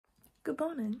Good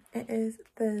morning. It is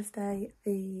Thursday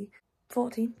the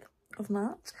 14th of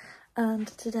March and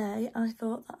today I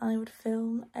thought that I would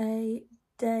film a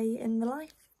day in the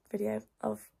life video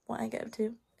of what I get up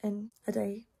to in a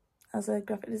day as a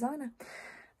graphic designer.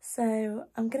 So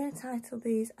I'm going to title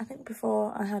these, I think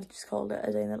before I had just called it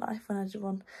a day in the life when I did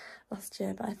one last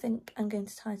year, but I think I'm going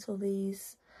to title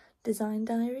these design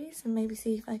diaries and maybe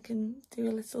see if I can do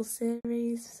a little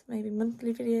series, maybe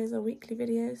monthly videos or weekly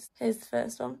videos. Here's the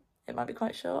first one. It might be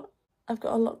quite short. I've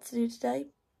got a lot to do today,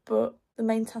 but the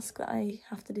main task that I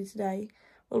have to do today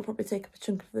will probably take up a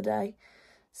chunk of the day,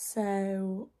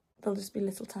 so there'll just be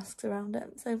little tasks around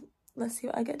it. So let's see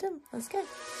what I get done. Let's go.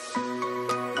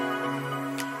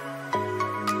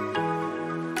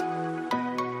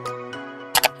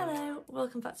 Hello,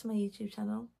 welcome back to my YouTube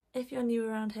channel. If you're new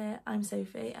around here, I'm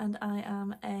Sophie and I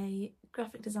am a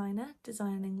graphic designer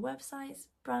designing websites,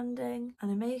 branding,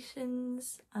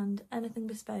 animations and anything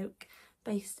bespoke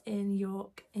based in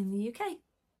York in the UK.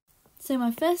 So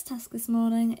my first task this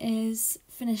morning is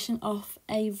finishing off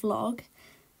a vlog.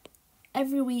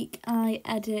 Every week I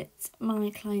edit my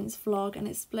client's vlog and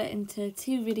it's split into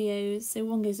two videos, so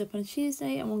one goes up on a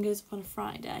Tuesday and one goes up on a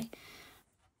Friday.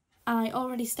 I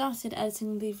already started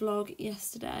editing the vlog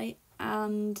yesterday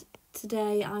and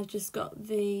today I've just got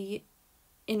the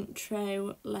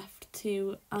intro left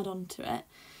to add on to it.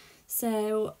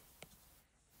 So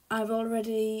I've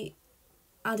already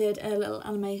added a little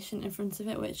animation in front of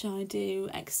it, which I do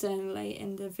externally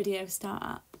in the Video Start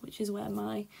app, which is where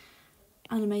my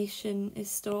animation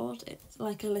is stored. It's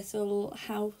like a little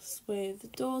house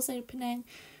with doors opening,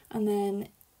 and then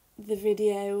the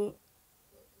video,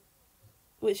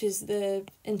 which is the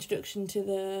introduction to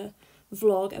the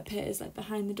vlog, appears like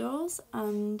behind the doors,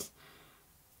 and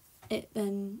it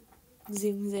then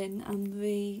zooms in and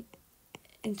the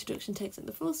introduction takes up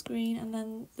the full screen and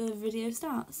then the video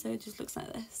starts, so it just looks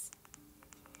like this.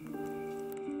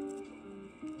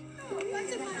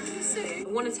 I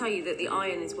want to tell you that the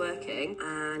iron is working,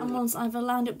 and once I've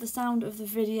aligned up the sound of the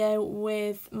video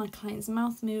with my client's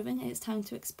mouth moving, it's time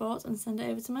to export and send it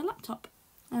over to my laptop.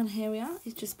 And here we are,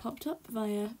 it's just popped up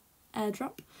via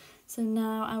airdrop. So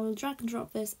now I will drag and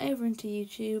drop this over into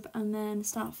YouTube and then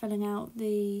start filling out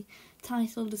the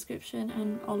title, description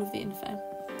and all of the info.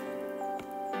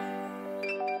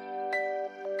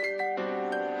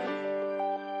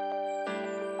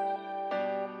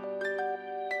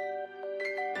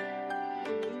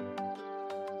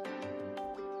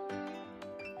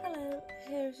 Hello,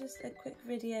 here's just a quick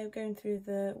video going through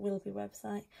the Wilby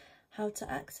website, how to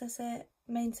access it,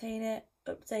 maintain it,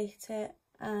 update it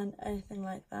and anything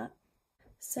like that.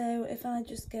 So if I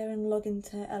just go and log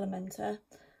into Elementor,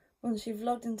 once you've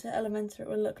logged into Elementor it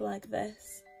will look like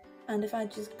this, and if I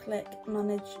just click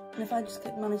manage,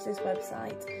 manage this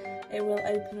website, it will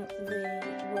open up the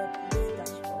WordPress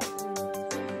dashboard.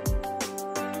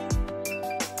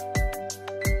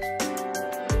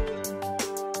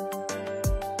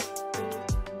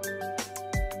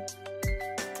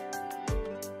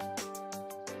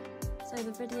 So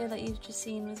the video that you've just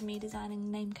seen was me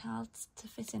designing name cards to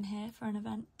fit in here for an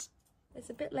event. It's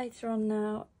a bit later on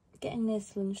now, getting near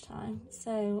to lunchtime,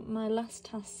 so my last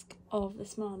task of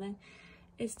this morning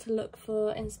is to look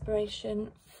for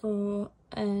inspiration for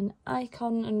an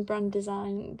icon and brand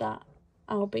design that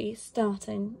I'll be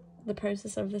starting the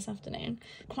process of this afternoon.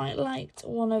 Quite liked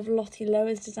one of Lottie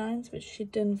Lower's designs, which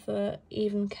she'd done for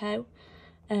Even Co,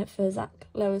 for Zach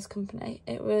Lower's company.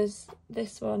 It was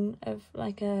this one of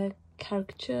like a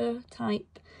caricature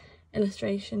type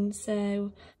illustration,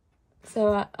 so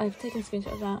I've taken a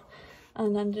screenshot of that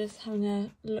and I'm just having a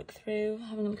look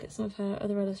at some of her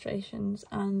other illustrations,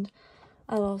 and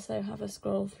I'll also have a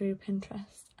scroll through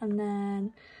Pinterest, and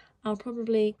then I'll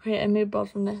probably create a mood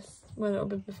board from this, whether it'll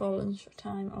be before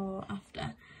lunchtime or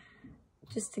after,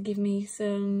 just to give me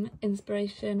some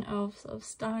inspiration of sort of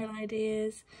style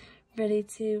ideas, ready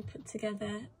to put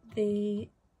together the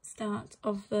start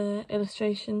of the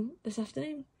illustration this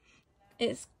afternoon.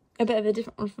 It's a bit of a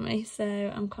different one for me, so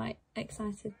I'm quite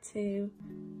excited to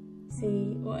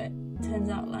see what it turns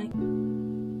out like.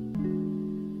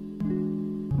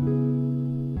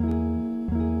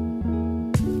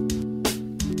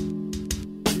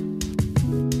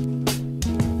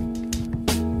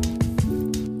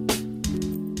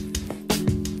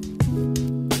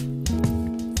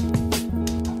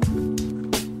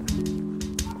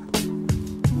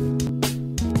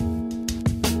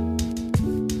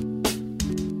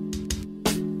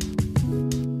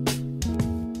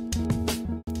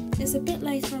 It's a bit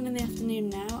later on in the afternoon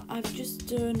now. I've just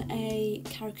done a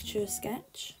caricature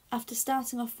sketch After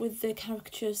starting off with the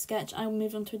caricature sketch, I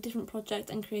moved on to a different project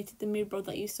and created the mood board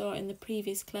that you saw in the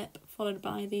previous clip, followed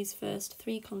by these first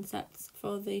 3 concepts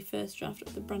for the first draft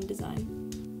of the brand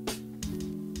design.